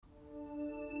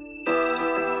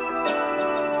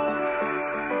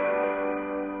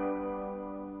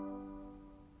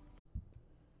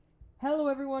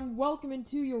welcome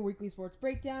into your weekly sports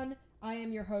breakdown. I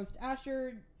am your host,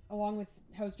 Asher, along with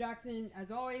host Jackson, as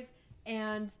always.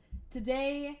 And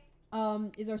today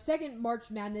is our second March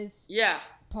Madness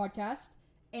podcast.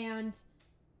 And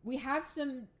we have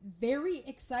some very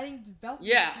exciting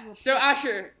developments. Yeah. So,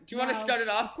 Asher, do you want to start it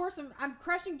off? Of course, I'm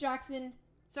crushing Jackson.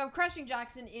 So I'm crushing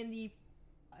Jackson in the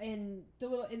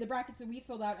brackets that we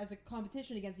filled out as a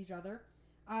competition against each other.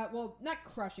 Well, not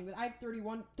crushing, but I have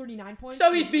 39 points.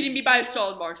 So he's beating me by a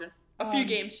solid margin. A few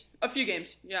games,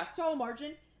 yeah. Solid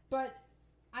margin, but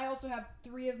I also have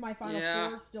 3 of my final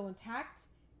 4 still intact,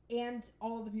 and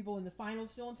all of the people in the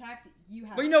finals still intact. You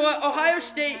have. But you know what? Ohio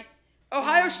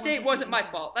State wasn't my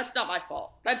fault. That's not my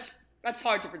fault. That's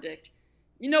hard to predict.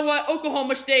 You know what?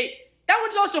 Oklahoma State, that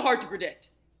one's also hard to predict.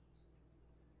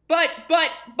 But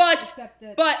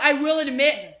I will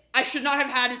admit, I should not have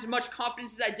had as much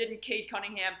confidence as I did in Cade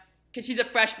Cunningham because he's a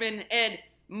freshman, and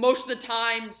most of the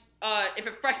times, if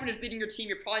a freshman is leading your team,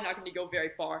 you're probably not going to go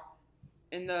very far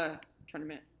in the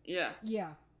tournament. Yeah. Yeah.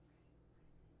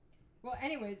 Well,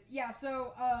 anyways,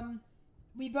 so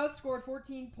we both scored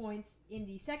 14 points in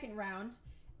the second round,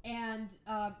 and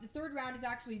the third round is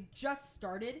actually just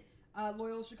started.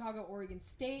 Loyola Chicago, Oregon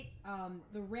State.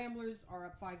 The Ramblers are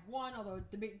up 5-1, although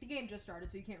the game just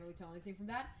started, so you can't really tell anything from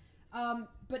that.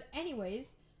 But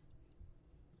anyways,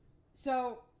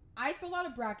 so I filled out a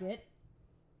bracket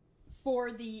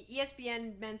for the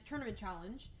ESPN Men's Tournament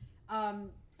Challenge,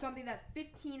 something that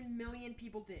 15 million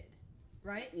people did,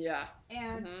 right? Yeah.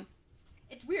 And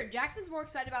it's weird. Jackson's more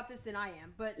excited about this than I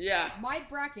am, but my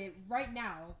bracket right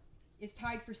now is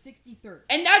tied for 63rd.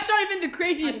 And that's not even the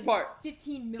craziest part.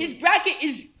 15 million. His bracket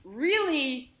is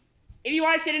really, if you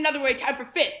want to say it another way, tied for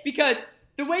 5th, because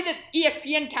the way that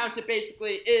ESPN counts it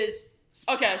basically is,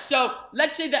 okay, so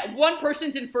let's say that one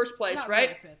person's in first place, not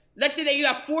right? Really 5th. Let's say that you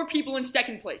have 4 people in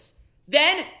second place.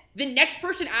 Then the next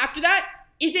person after that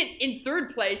isn't in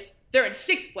third place, they're in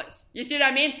 6th place. You see what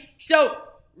I mean? So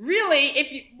really,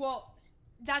 if you... Well,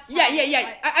 that's...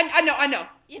 I know.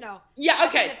 You know. Yeah,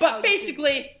 okay, but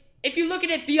basically, if you look at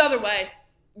it the other way,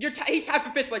 he's tied for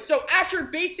 5th place. So Asher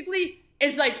basically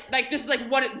is like this is like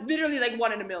literally like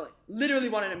 1 in a million. Literally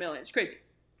 1 in a million. It's crazy.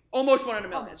 Almost 1 in a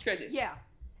million. It's crazy. Yeah.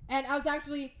 And I was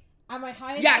actually at my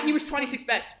highest... Yeah, he was 26th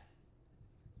best.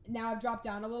 Now I've dropped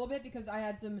down a little bit because I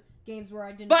had some games where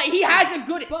I didn't... But he has a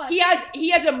good... He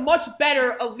has a much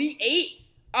better Elite 8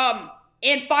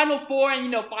 and Final 4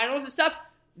 and, finals and stuff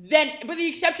than... With the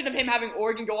exception of him having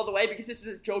Oregon go all the way because this is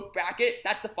a joke bracket.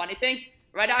 That's the funny thing.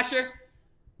 Right, Asher?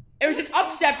 It was an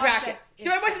upset bracket.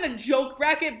 So it wasn't a joke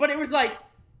bracket, but it was like,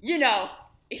 you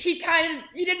didn't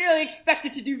really expect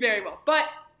it to do very well. But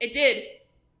it did.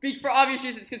 For obvious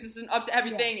reasons, because this is an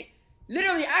upset-heavy thing.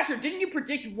 Literally, Asher, didn't you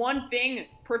predict one thing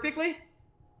perfectly?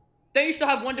 Don't you still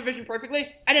have one division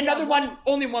perfectly? And another one,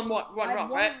 only one wrong,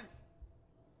 right?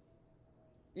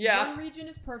 Yeah. One region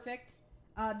is perfect.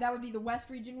 That would be the West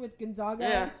region with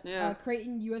Gonzaga,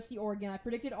 Creighton, USC, Oregon. I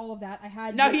predicted all of that.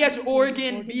 Now he has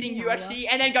Oregon beating USC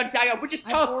and then Gonzaga, which is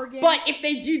tough. But if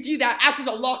they do that, Asher's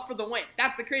a lock for the win.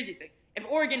 That's the crazy thing. If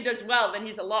Oregon does well, then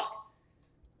he's a lock.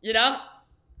 You know?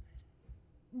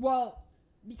 Well,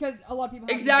 because a lot of people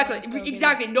have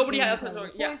Exactly. Nobody else has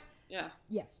Oregon. Yeah.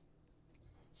 Yes.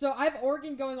 So I have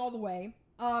Oregon going all the way.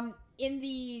 In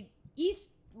the East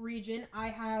region, I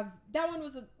have that one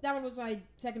was my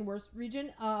second worst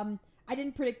region. I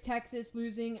didn't predict Texas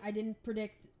losing. I didn't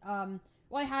predict I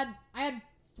had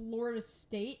Florida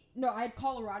State. No, I had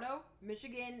Colorado,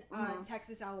 Michigan,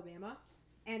 Texas, Alabama.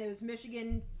 And it was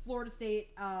Michigan, Florida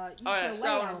State, UCLA,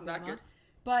 Alabama.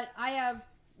 But I have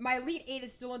my Elite 8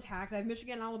 is still intact. I have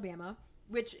Michigan and Alabama,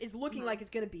 which is looking like it's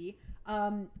going to be,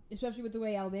 especially with the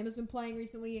way Alabama's been playing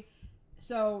recently.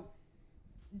 So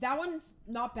that one's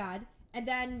not bad. And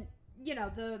then,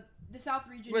 the South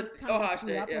region with kind of Ohio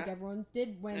screwed State, up like everyone's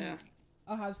did when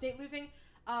Ohio State losing.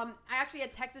 I actually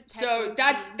had Texas Tech. So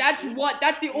that's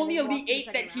the only Elite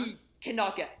 8 that he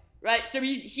cannot get. Right, so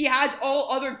he has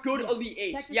all other good Elite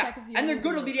 8s, Texas and they're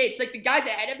good Elite 8s. Like the guys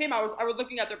ahead of him, I was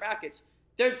looking at their brackets.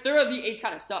 Their Elite 8s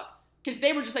kind of suck because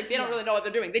they were just like they don't really know what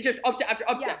they're doing. They just upset after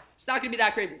upset. Yeah. It's not gonna be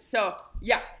that crazy. So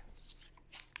Yeah.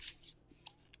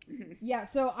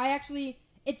 So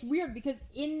it's weird because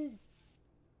in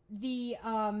the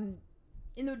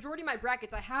majority of my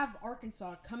brackets, I have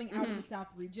Arkansas coming out of the South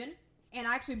region, and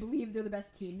I actually believe they're the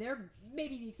best team. They're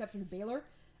maybe the exception of Baylor.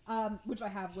 Which I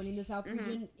have winning the South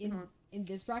region in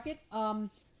this bracket. But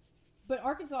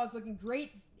Arkansas is looking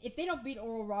great. If they don't beat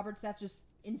Oral Roberts, that's just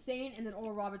insane. And then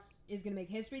Oral Roberts is going to make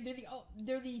history.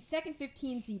 They're the second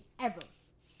 15 seed ever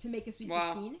to make a Sweet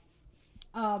 16.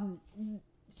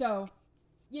 So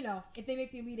if they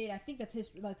make the Elite Eight, I think that's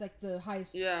history. That's like the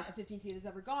highest a 15 seed has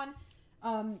ever gone.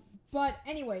 But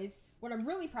anyways, what I'm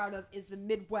really proud of is the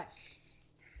Midwest.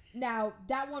 Now,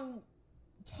 that one,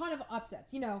 ton of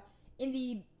upsets. In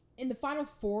the Final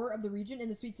Four of the region, in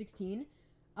the Sweet 16,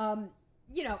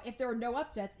 if there were no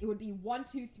upsets, it would be 1,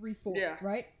 2, 3, 4,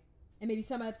 right? And maybe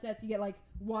some upsets, you get like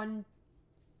 1,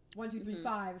 2, 3,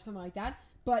 5, or something like that.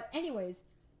 But anyways,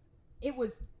 it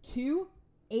was 2,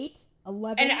 8,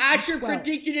 11, and Asher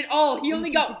predicted it all. He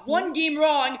only got one game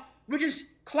wrong, which is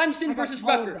Clemson versus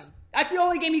Rutgers. That's the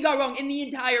only game he got wrong in the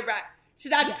entire bracket. So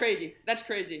that's crazy. That's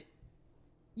crazy.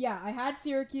 Yeah, I had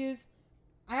Syracuse.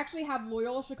 I actually have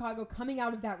Loyola Chicago coming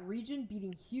out of that region,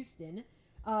 beating Houston.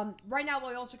 Right now,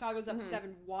 Loyola Chicago's up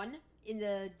 7-1 in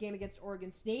the game against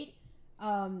Oregon State.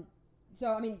 So,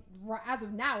 I mean, as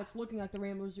of now, it's looking like the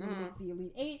Ramblers are going to make the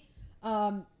Elite Eight.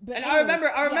 But anyways,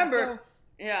 I remember.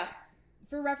 Yeah.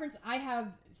 For reference, I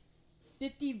have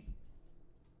 50...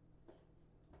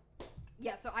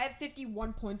 Yeah, so I have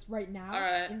 51 points right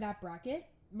now in that bracket.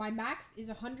 My max is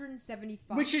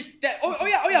 175. Which is that? Oh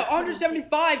yeah,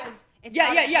 175.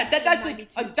 Yeah. That's like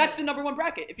that's the number one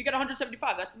bracket. If you get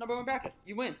 175, that's the number one bracket.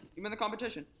 You win. You win the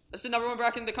competition. That's the number one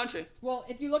bracket in the country. Well,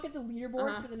 if you look at the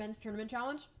leaderboard for the men's tournament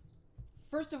challenge,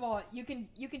 first of all, you can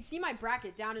see my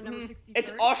bracket down in number 63.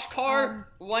 It's Oshkar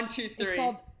 1, 2, 3. It's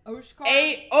called Oshkar.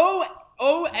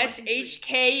 Oshkar.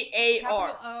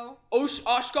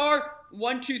 Oshkar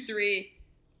 1, 2, 3.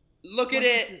 Look at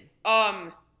it.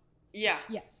 Yeah.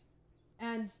 Yes.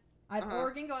 And I have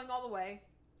Oregon going all the way.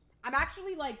 I'm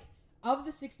actually like of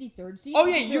the 63rd seed. Oh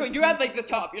yeah, you're at like the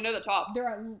top. You're near the top. There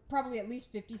are probably at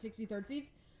least 50 63rd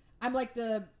seeds. I'm like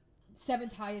the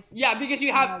 7th highest. Yeah, because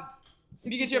you have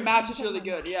because your max is really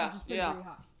good. Yeah.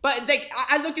 But like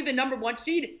I looked at the number 1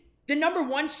 seed. The number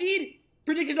 1 seed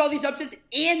predicted all these upsets,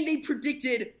 and they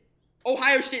predicted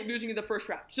Ohio State losing in the first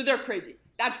round. So they're crazy.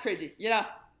 That's crazy.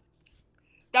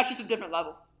 That's just a different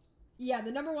level. Yeah,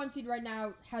 the number 1 seed right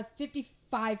now has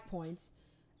 55 points.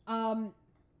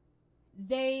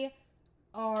 They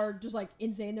are just like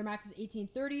insane. Their max is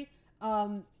 1830.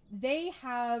 They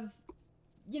have,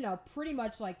 pretty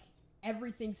much like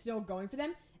everything still going for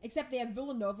them, except they have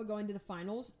Villanova going to the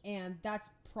finals, and that's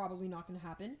probably not going to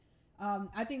happen.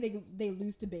 I think they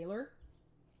lose to Baylor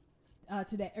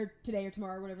today or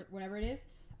tomorrow, whenever it is.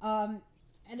 And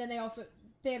then they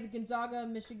have Gonzaga,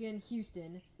 Michigan,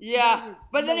 Houston. Yeah,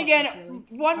 but then again,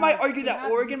 one might argue that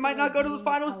Oregon might not go to the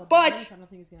finals, but I don't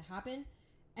think it's going to happen.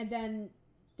 And then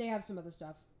they have some other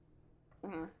stuff.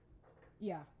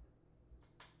 Yeah.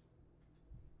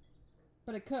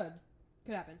 But it could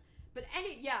happen. But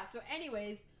so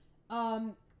anyways,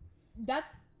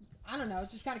 that's, I don't know,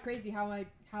 it's just kind of crazy how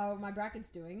my bracket's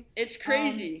doing. It's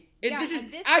crazy.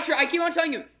 Asher, I keep on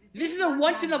telling you, this is a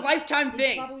once in a lifetime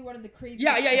thing. It's probably one of the craziest.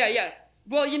 Yeah.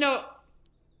 Well,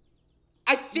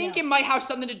 I think it might have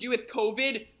something to do with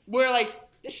COVID, where like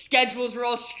the schedules were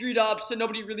all screwed up, so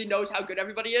nobody really knows how good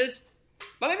everybody is.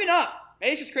 But maybe not.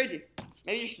 Maybe it's just crazy.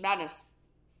 Maybe it's just madness.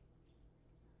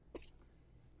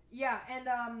 Yeah, and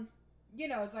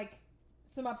it's like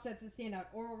some upsets that stand out.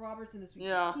 Oral Roberts in the Sweet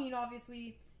 16,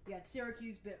 obviously. You had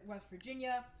Syracuse, West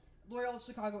Virginia, Loyola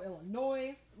Chicago,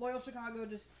 Illinois. Loyola Chicago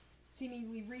just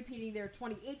seemingly repeating their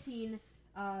 2018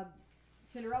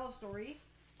 Cinderella story.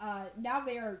 Now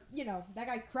they are, that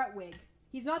guy Krutwig.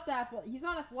 He's not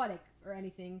athletic or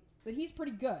anything, but he's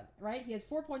pretty good, right? He has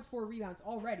 4 points, 4 rebounds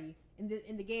already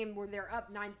in the game where they're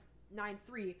up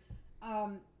 9-3.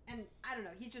 And I don't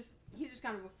know, he's just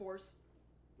kind of a force.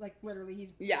 Like literally,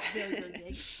 he's very, very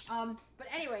big. But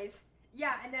anyways,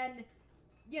 and then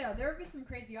there have been some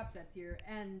crazy upsets here,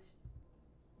 and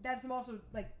that's some also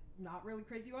like not really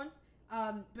crazy ones.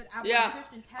 But Abilene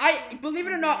Christian, Texas, believe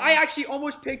it or not, I actually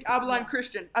almost picked Abilene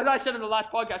Christian. As I said in the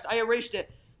last podcast, I erased it.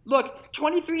 Look,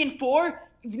 23-4,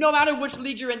 no matter which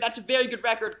league you're in, that's a very good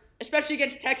record, especially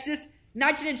against Texas.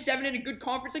 19-7 in a good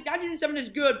conference. Like 19-7 is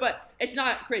good, but it's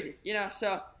not crazy,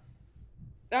 So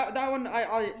that one,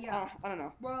 I don't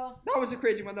know. Well, that was a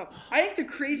crazy one though. I think the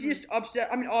craziest upset.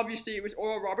 I mean, obviously it was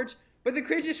Oral Roberts, but the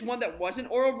craziest one that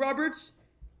wasn't Oral Roberts,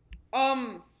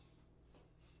 like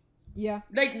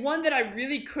one that I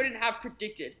really couldn't have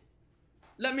predicted.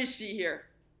 Let me see here.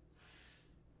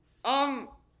 I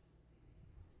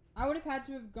would have had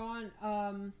to have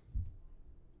gone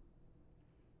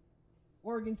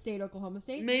Oregon State, Oklahoma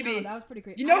State. Maybe. That was pretty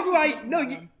crazy. You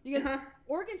know because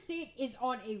Oregon State is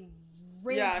on a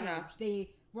rampage.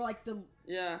 They were like they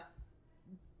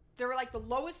were like the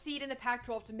lowest seed in the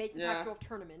Pac-12 to make the Pac-12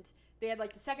 tournament. They had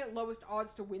like the second lowest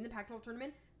odds to win the Pac-12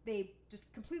 tournament. They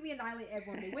just completely annihilate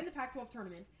everyone. They win the Pac-12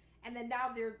 tournament, and then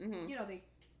now they're they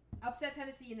upset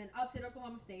Tennessee and then upset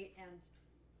Oklahoma State and.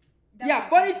 Yeah,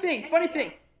 funny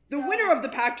thing. The winner of the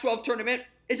Pac-12 tournament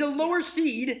is a lower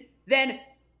seed than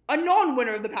a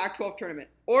non-winner of the Pac-12 tournament.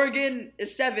 Oregon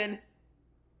is 7.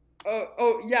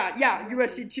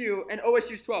 USC 2 and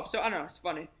OSU is 12. So I don't know, it's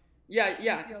funny.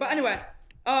 Yeah. But anyway,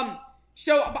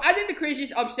 so I think the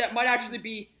craziest upset might actually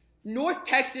be North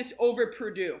Texas over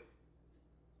Purdue.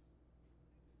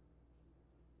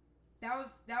 That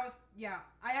was yeah.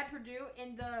 I had Purdue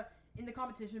in the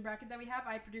competition bracket that we have.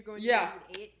 I had Purdue going to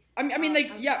 8. I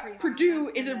mean,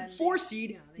 Purdue is a 4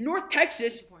 seed. North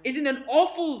Texas is in an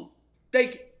awful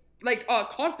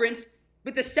conference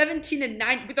with a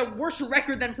 17-9 with a worse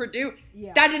record than Purdue.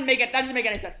 Yeah. That doesn't make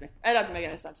any sense to me. It doesn't make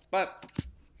any sense. But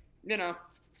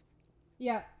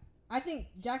Yeah, I think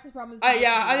Jackson's problem is.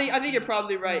 I think you're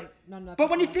probably right. But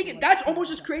when you think that's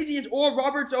almost as crazy as Oral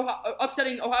Roberts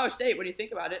upsetting Ohio State. When you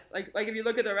think about it, like if you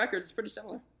look at their records, it's pretty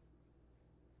similar.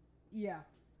 Yeah.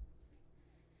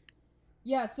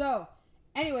 Yeah. So,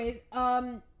 anyways,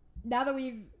 now that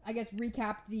we've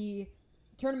recapped the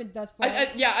tournament thus far,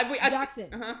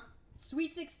 Jackson,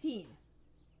 Sweet 16.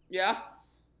 Yeah.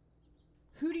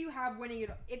 Who do you have winning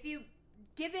it? If you,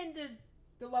 given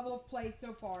the level of play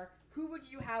so far, who would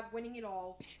you have winning it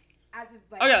all as of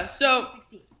Sweet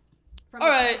 16? All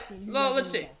right, let's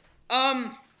see.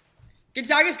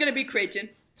 Gonzaga's gonna beat Creighton,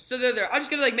 so they're there. I'm just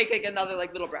gonna make another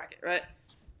little bracket, right?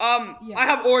 I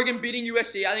have Oregon beating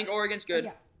USC. I think Oregon's good.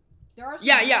 Yeah. There are.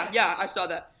 Yeah. I saw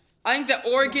that. I think that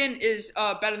Oregon is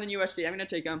better than USC. I'm gonna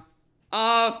take them.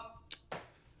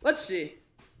 Let's see.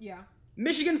 Yeah.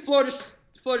 Michigan, Florida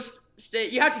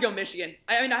State. You have to go Michigan.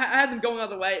 I mean, I have them going all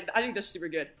the way. I think they're super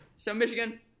good. So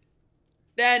Michigan.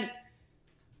 Then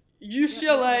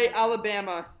UCLA,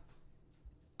 Alabama.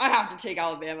 I have to take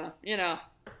Alabama.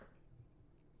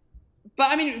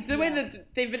 But I mean, the way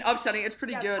that they've been upsetting, it's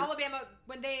pretty good. Alabama,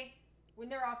 when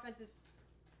their offense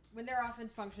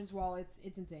functions well, it's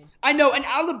insane. I know, and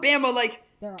Alabama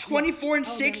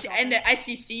 24-6 and the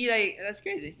SEC, that's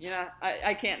crazy.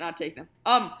 I can't not take them.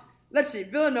 Let's see,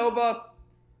 Villanova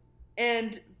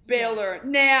and Baylor.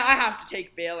 Nah, I have to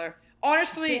take Baylor.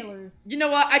 Honestly, Baylor. You know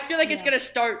what? I feel like it's gonna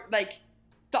start the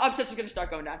upsets are gonna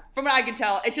start going down. From what I can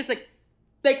tell, it's just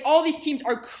all these teams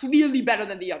are clearly better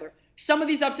than the other. Some of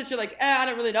these upsets are I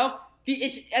don't really know.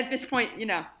 It's at this point, I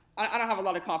don't have a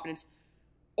lot of confidence.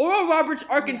 Oral Roberts,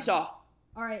 Arkansas. Yeah.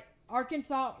 All right,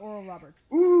 Arkansas, Oral Roberts.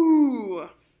 Ooh.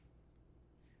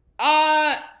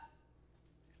 I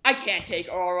can't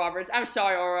take Oral Roberts. I'm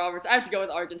sorry, Oral Roberts. I have to go with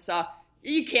Arkansas.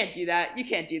 You can't do that. I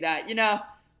can't do that.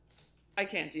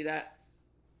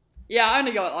 Yeah, I'm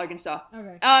gonna go with Arkansas.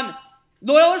 Okay.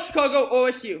 Loyola Chicago,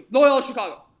 OSU. Loyola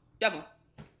Chicago, definitely.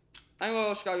 I think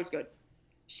Loyola Chicago's good.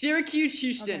 Syracuse,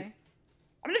 Houston. Okay.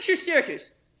 I'm gonna choose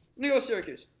Syracuse. I'm gonna go with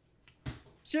Syracuse.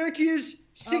 Syracuse,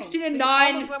 16-9. So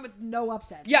almost went with no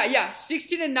upsets. Yeah.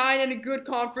 16-9 in a good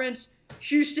conference.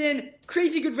 Houston,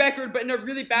 crazy good record, but in a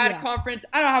really bad conference.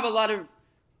 I don't have a lot of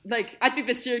I think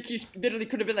that Syracuse literally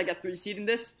could have been a 3 seed in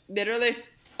this. Literally.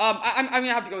 I'm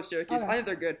gonna have to go with Syracuse. Okay. I think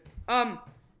they're good.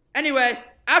 Anyway,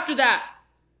 after that,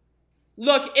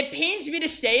 look, it pains me to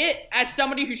say it as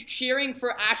somebody who's cheering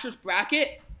for Asher's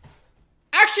bracket.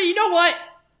 Actually, you know what?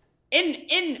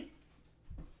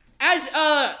 As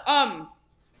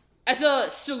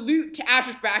a salute to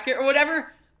Asher's bracket or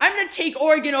whatever, I'm gonna take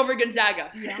Oregon over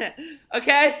Gonzaga. Yeah.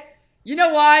 Okay? You know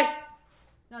why?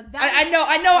 No, I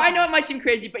know it might seem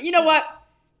crazy, but you know what?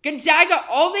 Gonzaga,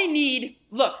 all they need,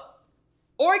 look,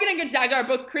 Oregon and Gonzaga are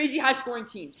both crazy high-scoring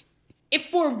teams. If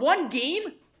for one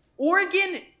game,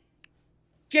 Oregon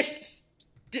just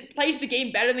plays the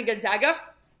game better than Gonzaga,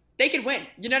 they could win.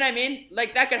 You know what I mean?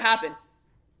 That could happen.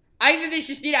 I think they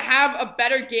just need to have a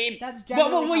better game. That's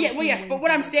generally yes, but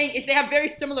what I'm saying is they have very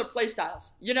similar play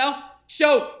styles,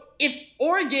 So, if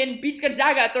Oregon beats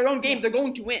Gonzaga at their own game, they're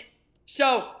going to win.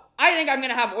 So, I think I'm going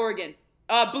to have Oregon.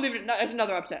 Believe it or not, that's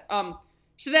another upset.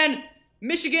 So then,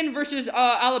 Michigan versus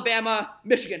Alabama.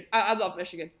 Michigan. I love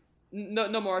Michigan.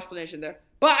 No more explanation there.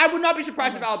 But I would not be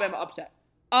surprised if Alabama upset.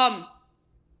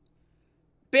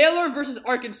 Baylor versus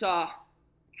Arkansas.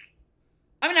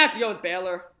 I'm going to have to go with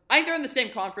Baylor. I think they're in the same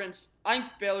conference. I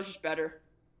think Baylor's just better.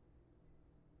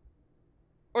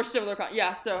 Or similar.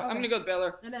 Yeah, so I'm going to go with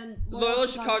Baylor. And then Loyola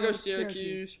Chicago,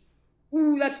 Syracuse.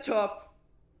 Ooh, that's tough.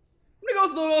 I'm going to go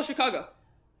with Loyola Chicago.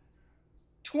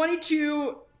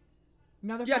 22.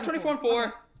 24-4.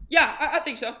 Okay. Yeah, I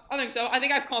think so. I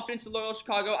think I have confidence in Loyola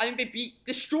Chicago. I think they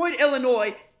destroyed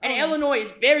Illinois, and Illinois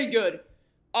is very good.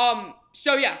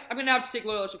 So yeah, I'm going to have to take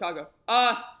Loyola Chicago.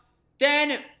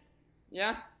 Then,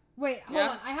 yeah. Wait, hold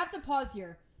on. I have to pause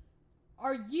here.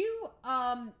 Are you,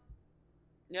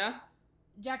 Yeah?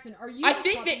 Jackson, are you? I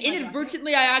think that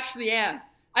inadvertently I actually am.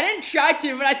 I didn't try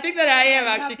to, but I think that I am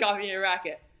actually copying your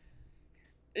bracket.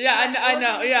 Yeah, I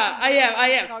know. Yeah, I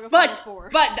am. But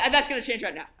that's gonna change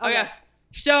right now. Okay.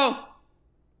 So.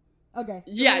 Okay.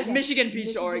 Yeah, Michigan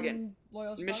beats Oregon.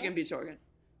 Michigan beats Oregon.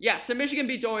 Yeah, so Michigan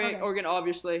beats Oregon,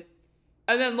 obviously.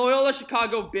 And then Loyola,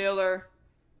 Chicago, Baylor.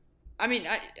 I mean,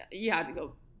 you have to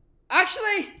go.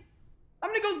 Actually, I'm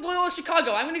going to go with Loyola,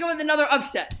 Chicago. I'm going to go with another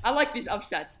upset. I like these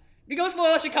upsets. We go with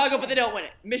Loyola, Chicago, but they don't win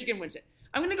it. Michigan wins it.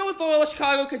 I'm going to go with Loyola,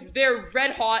 Chicago because they're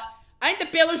red hot. I think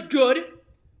the Baylor's good,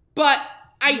 but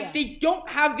they don't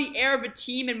have the air of a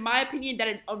team, in my opinion, that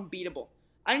is unbeatable.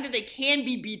 I think that they can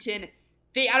be beaten.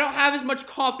 I don't have as much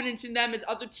confidence in them as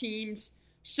other teams.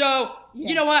 So,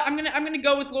 you know what? I'm gonna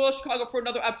go with Loyola Chicago for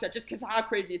another upset just because of how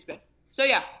crazy it's been. So,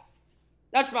 yeah.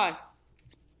 That's mine.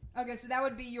 Okay, so that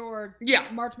would be your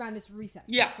March Madness reset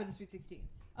for the Sweet 16.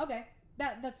 Okay,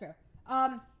 that's fair.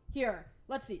 Here,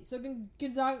 let's see. So,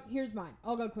 Gonzaga, here's mine.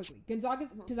 I'll go quickly.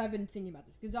 Gonzaga's, because I've been thinking about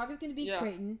this. Gonzaga's going to beat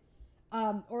Creighton.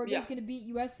 Oregon's going to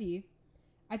beat USC.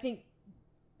 I think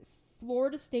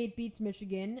Florida State beats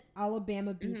Michigan.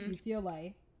 Alabama beats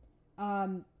UCLA.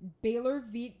 Baylor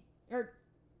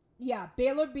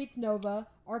beats Nova.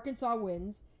 Arkansas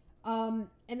wins. And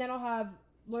then I'll have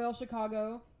Loyola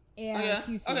Chicago and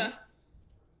Houston. Okay.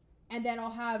 And then I'll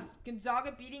have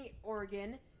Gonzaga beating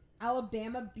Oregon.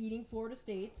 Alabama beating Florida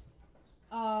State.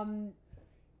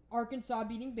 Arkansas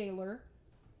beating Baylor.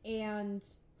 And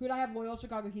who do I have? Loyola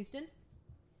Chicago, Houston? Okay.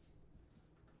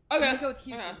 I'm going to go with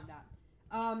Houston in that.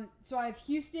 So I have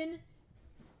Houston,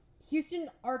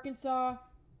 Arkansas,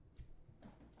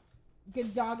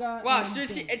 Gonzaga. Wow,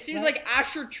 seriously, it seems like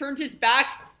Asher turned his back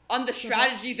on the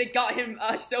strategy that got him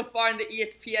so far in the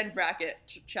ESPN bracket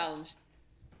challenge.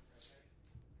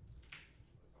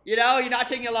 You know, you're not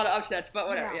taking a lot of upsets, but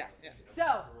whatever. Yeah.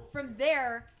 So from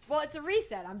there, well, it's a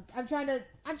reset. I'm trying to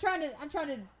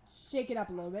shake it up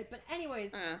a little bit. But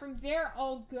anyways, from there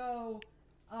I'll go.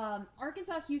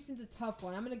 Arkansas Houston's a tough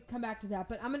one. I'm gonna come back to that,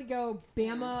 but I'm gonna go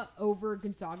Bama over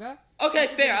Gonzaga. Okay,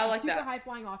 fair. I like that. Super high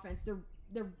flying offense.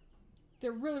 They're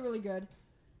really, really good.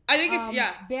 I think it's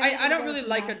I don't really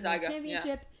like Gonzaga.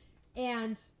 Championship,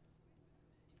 and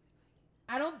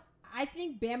I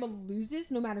think Bama loses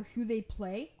no matter who they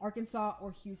play, Arkansas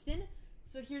or Houston.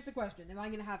 So here's the question: am I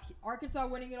going to have Arkansas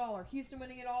winning it all or Houston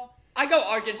winning it all? I go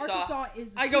Arkansas. Arkansas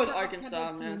is I go with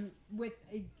Arkansas, man.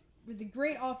 With a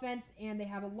great offense, and they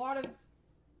have a lot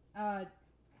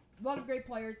of great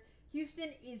players.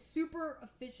 Houston is super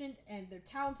efficient and they're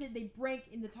talented. They rank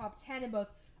in the top 10 in both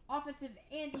offensive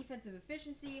and defensive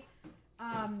efficiency.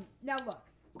 Now look,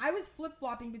 I was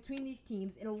flip-flopping between these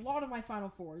teams in a lot of my Final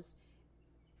Fours,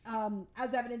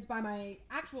 as evidenced by my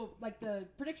actual, the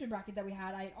prediction bracket that we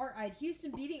had. I had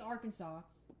Houston beating Arkansas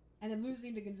and then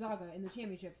losing to Gonzaga in the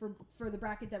championship for the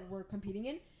bracket that we're competing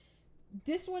in.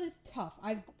 This one is tough.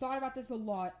 I've thought about this a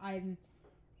lot.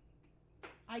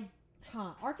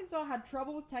 Arkansas had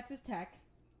trouble with Texas Tech.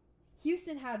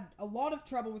 Houston had a lot of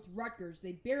trouble with Rutgers.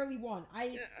 They barely won.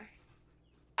 I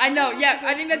know. Yeah,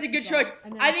 I think that's a good choice.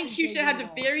 I think Houston has a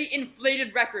very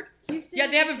inflated record.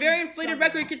 They have a very inflated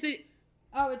record because they.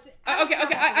 Oh, it's okay.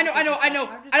 I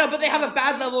know. But they have a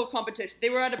bad level of competition. They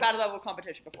were at a bad level of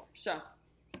competition before. So.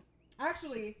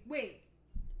 Actually, wait.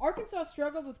 Arkansas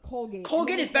struggled with Colgate.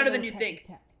 Colgate is better than you think.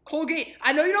 Tech. Colgate.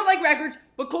 I know you don't like records,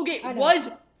 but Colgate was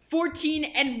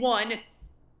 14-1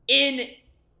 in.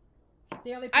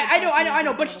 I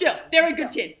know, but still, they're a good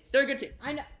team. They're a good team.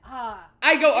 I know.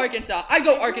 I go Arkansas. I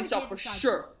go Arkansas for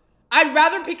sure. I'd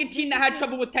rather pick a team that had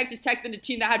trouble with Texas Tech than a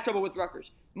team that had trouble with Rutgers.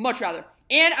 Much rather.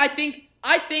 And I think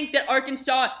that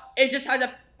Arkansas just has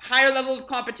a higher level of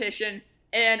competition,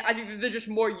 and I think that they're just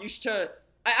more used to.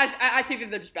 I think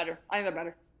that they're just better. I think they're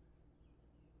better.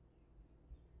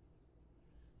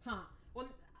 Well,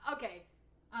 okay.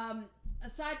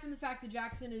 Aside from the fact that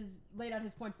Jackson has laid out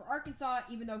his point for Arkansas,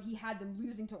 even though he had them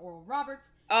losing to Oral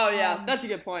Roberts. Oh yeah, that's a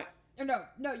good point.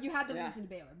 No, you had them losing to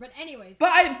Baylor. But anyways. But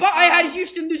I had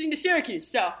Houston losing to Syracuse,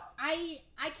 so. I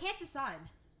can't decide.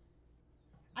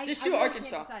 Just do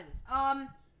Arkansas. Can't decide this.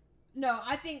 No,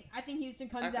 I think Houston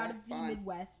comes out of the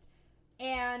Midwest,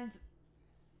 and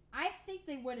I think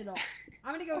they win it all.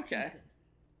 I'm gonna go with Houston.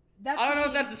 I don't know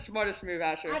if that's the smartest move,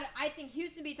 Asher. I think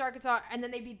Houston beats Arkansas, and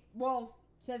then they beat. Well,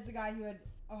 says the guy who had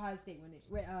Ohio State going to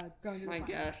the finals.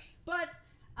 Guess. But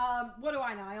what do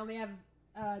I know? I only have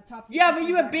top 6. Yeah, but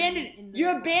you abandoned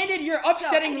your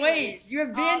upsetting ways. You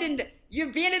abandoned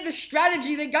the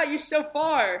strategy that got you so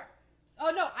far.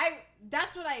 Oh no, I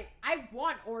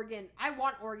want Oregon. I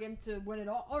want Oregon to win it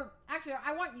all. Or actually,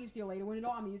 I want UCLA to win it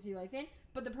all. I'm a UCLA fan.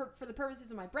 But for the purposes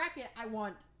of my bracket, I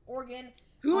want Oregon.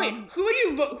 Who would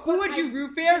you vote? Who would you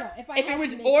root for? If it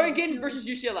was Oregon versus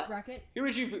UCLA bracket, who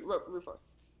would you root for?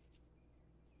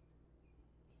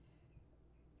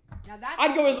 Now that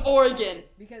I'd go with Oregon.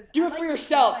 Because do it for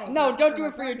yourself. No, don't do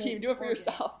it for your team. Do it for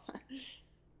yourself.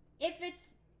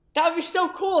 That would be so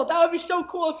cool. That would be so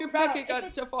cool if your bracket got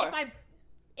so far.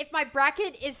 If my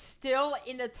bracket is still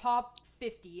in the top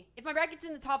 50, if my bracket's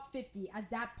in the top 50 at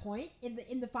that point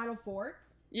in the Final Four,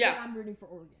 then I'm rooting for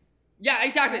Oregon. Yeah,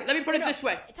 exactly. Right? Let me put it this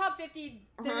way. Top 50,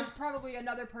 then there's probably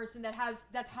another person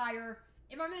that's higher.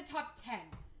 If I'm in the top 10,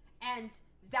 and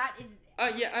that is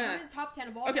I'm in the top 10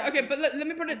 of all. Okay, but let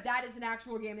me put it. That is an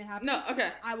actual game that happens. No,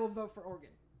 okay. I will vote for Oregon.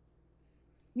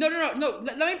 No.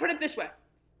 Let me put it this way.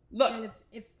 Look, and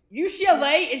if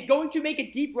UCLA is going to make a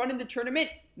deep run in the tournament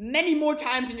many more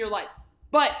times in your life,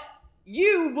 but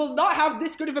you will not have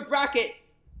this good of a bracket.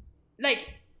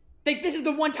 Like this is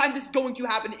the one time this is going to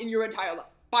happen in your entire life.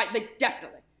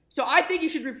 Definitely. So I think you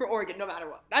should root for Oregon no matter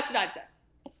what. That's what I'd say.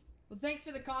 Well, thanks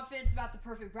for the confidence about the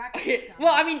perfect bracket. Okay.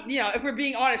 Well, I mean, if we're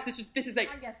being honest, this is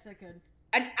like I guess I could.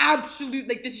 An absolute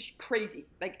this is crazy.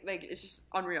 Like it's just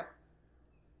unreal.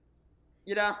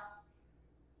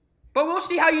 But we'll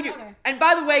see how you do. Okay. And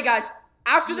by the way, guys,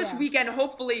 after this weekend,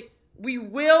 hopefully we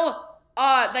will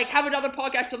have another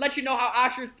podcast to let you know how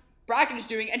Asher's bracket is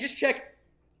doing, and just check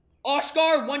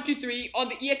Oscar 123 on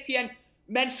the ESPN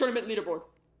Men's Tournament leaderboard,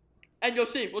 and you'll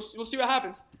see. We'll see what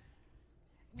happens.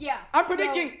 Yeah. I'm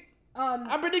predicting.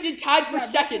 I'm predicting tied for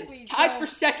second. Tied for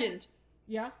second.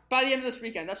 Yeah. By the end of this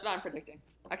weekend, that's what I'm predicting.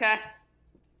 Okay.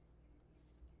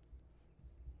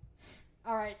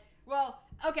 All right. Well,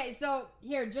 okay. So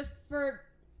here, just for,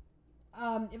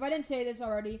 if I didn't say this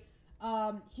already,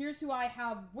 here's who I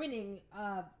have winning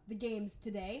the games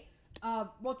today.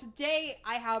 Well, today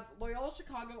I have Loyola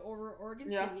Chicago over Oregon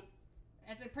State.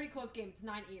 It's a pretty close game. It's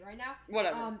 9-8 right now.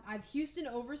 Whatever. I have Houston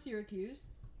over Syracuse.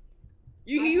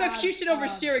 You have Houston over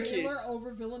Syracuse. Baylor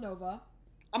over Villanova.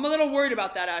 I'm a little worried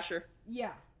about that, Asher.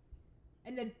 Yeah.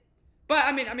 And then. But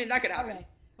I mean that could happen. Okay.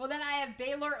 Well, then I have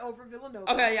Baylor over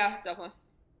Villanova. Okay, yeah, definitely.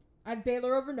 I have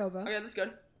Baylor over Nova. Okay, that's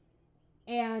good.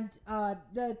 And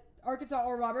the Arkansas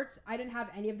or Roberts, I didn't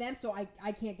have any of them, so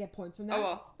I can't get points from that. Oh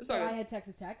well, that's all right. I had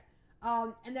Texas Tech.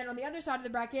 And then on the other side of the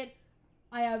bracket,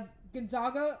 I have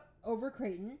Gonzaga over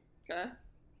Creighton. Okay.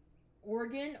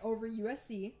 Oregon over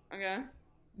USC. Okay.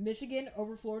 Michigan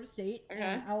over Florida State. Okay.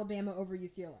 And Alabama over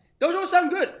UCLA. Those all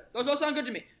sound good. Those all sound good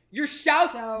to me. Your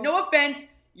South, no offense,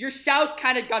 your South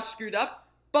kind of got screwed up,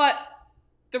 but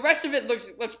the rest of it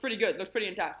looks pretty good. Looks pretty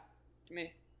intact to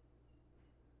me.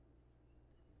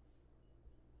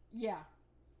 Yeah.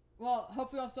 Well,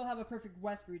 hopefully I'll still have a perfect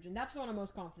West region. That's the one I'm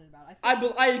most confident about.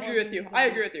 I agree with you. I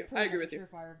agree with you.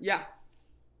 Surefire. Yeah.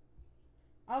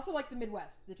 I also like the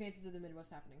Midwest. The chances of the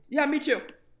Midwest happening. Yeah, me too.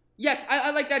 Yes,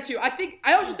 I like that too.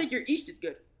 I also think your East is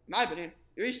good. In my opinion,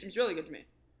 your East seems really good to me.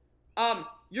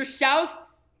 Your South.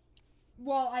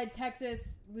 Well, I had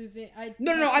Texas losing.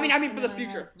 No. I mean for the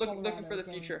future. Looking for the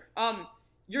future.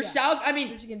 Your South. I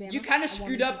mean, you kind of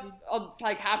screwed up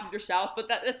like half of your South, but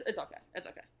it's okay. It's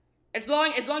okay. As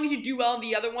long as you do well in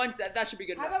the other ones, that should be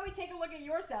good. How about we take a look at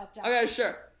your South, Josh? Okay,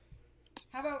 sure.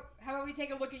 How about we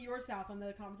take a look at your South on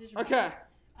the competition? Okay.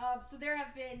 So there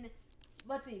have been,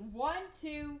 let's see, 1,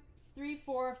 2, 3,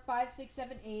 4, 5, 6,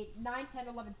 7, 8, 9, 10,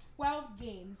 11, 12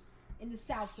 games in the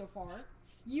South so far.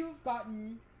 You've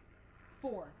gotten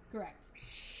 4, correct?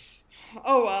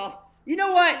 Oh, well. You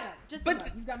know what? Just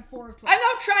you've gotten 4 of 12. I'm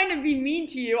not trying to be mean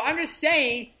to you. I'm just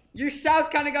saying your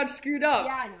South kind of got screwed up.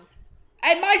 Yeah, I know.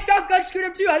 And my South got screwed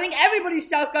up too. I think everybody's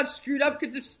South got screwed up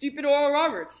because of stupid Oral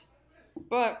Roberts.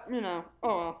 But, oh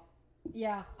well.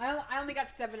 Yeah, I only got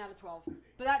 7 out of 12.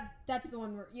 But that's the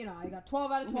one where, I got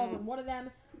 12 out of 12 on one of them,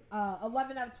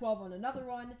 11 out of 12 on another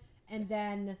one, and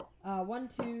then 1,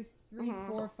 2, 3,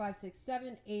 4, 5, 6,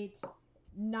 7, 8,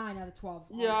 9 out of 12.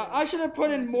 Yeah, I should have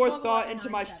put in more thought into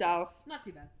my South. Not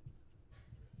too bad.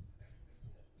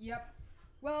 Yep.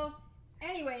 Well,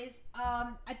 anyways,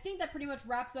 I think that pretty much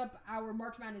wraps up our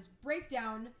March Madness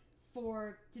breakdown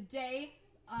for today.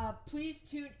 Please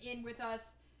tune in with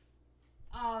us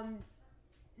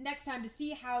next time to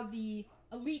see how the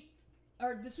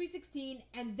the Sweet 16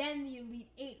 and then the Elite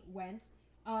 8 went.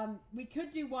 We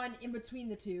could do one in between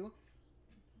the two.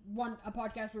 A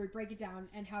podcast where we break it down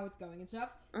and how it's going and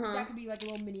stuff. That could be like a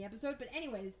little mini episode. But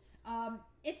anyways,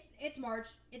 it's March.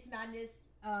 It's Madness.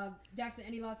 Daxton,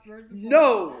 any last words?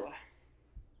 No!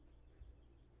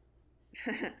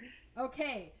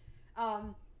 Okay.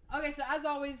 Okay, so as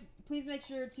always, please make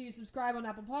sure to subscribe on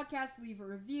Apple Podcasts, leave a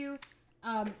review.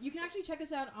 You can actually check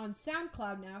us out on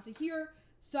SoundCloud now to hear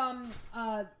some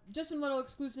little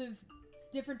exclusive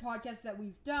different podcasts that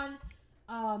we've done,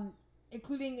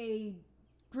 including a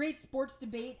great sports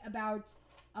debate about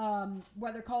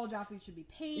whether college athletes should be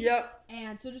paid. Yep.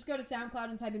 And so just go to SoundCloud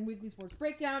and type in Weekly Sports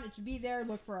Breakdown. It should be there.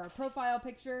 Look for our profile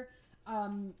picture.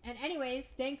 And anyways,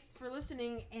 thanks for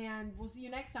listening, and we'll see you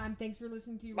next time. Thanks for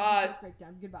listening to Weekly Sports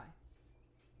Breakdown. Goodbye.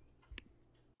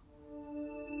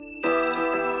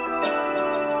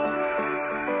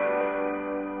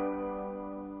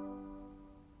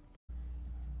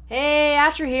 Hey,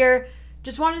 Asher here.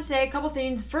 Just wanted to say a couple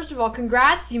things. First of all,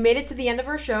 congrats. You made it to the end of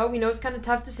our show. We know it's kind of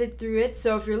tough to sit through it,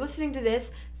 so if you're listening to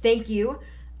this, thank you.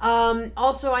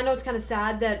 Also, I know it's kind of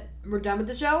sad that we're done with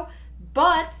the show,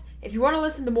 but if you want to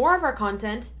listen to more of our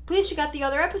content, please check out the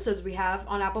other episodes we have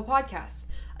on Apple Podcasts.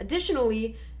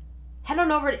 Additionally, head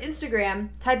on over to Instagram,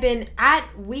 type in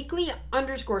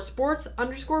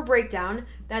 @weekly_sports_breakdown.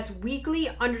 That's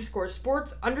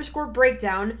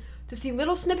weekly_sports_breakdown to see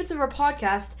little snippets of our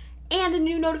podcast and a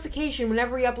new notification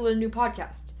whenever we upload a new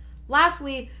podcast.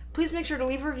 Lastly, please make sure to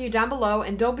leave a review down below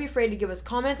and don't be afraid to give us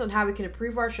comments on how we can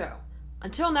improve our show.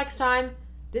 Until next time,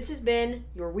 this has been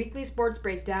your Weekly Sports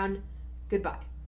Breakdown. Goodbye.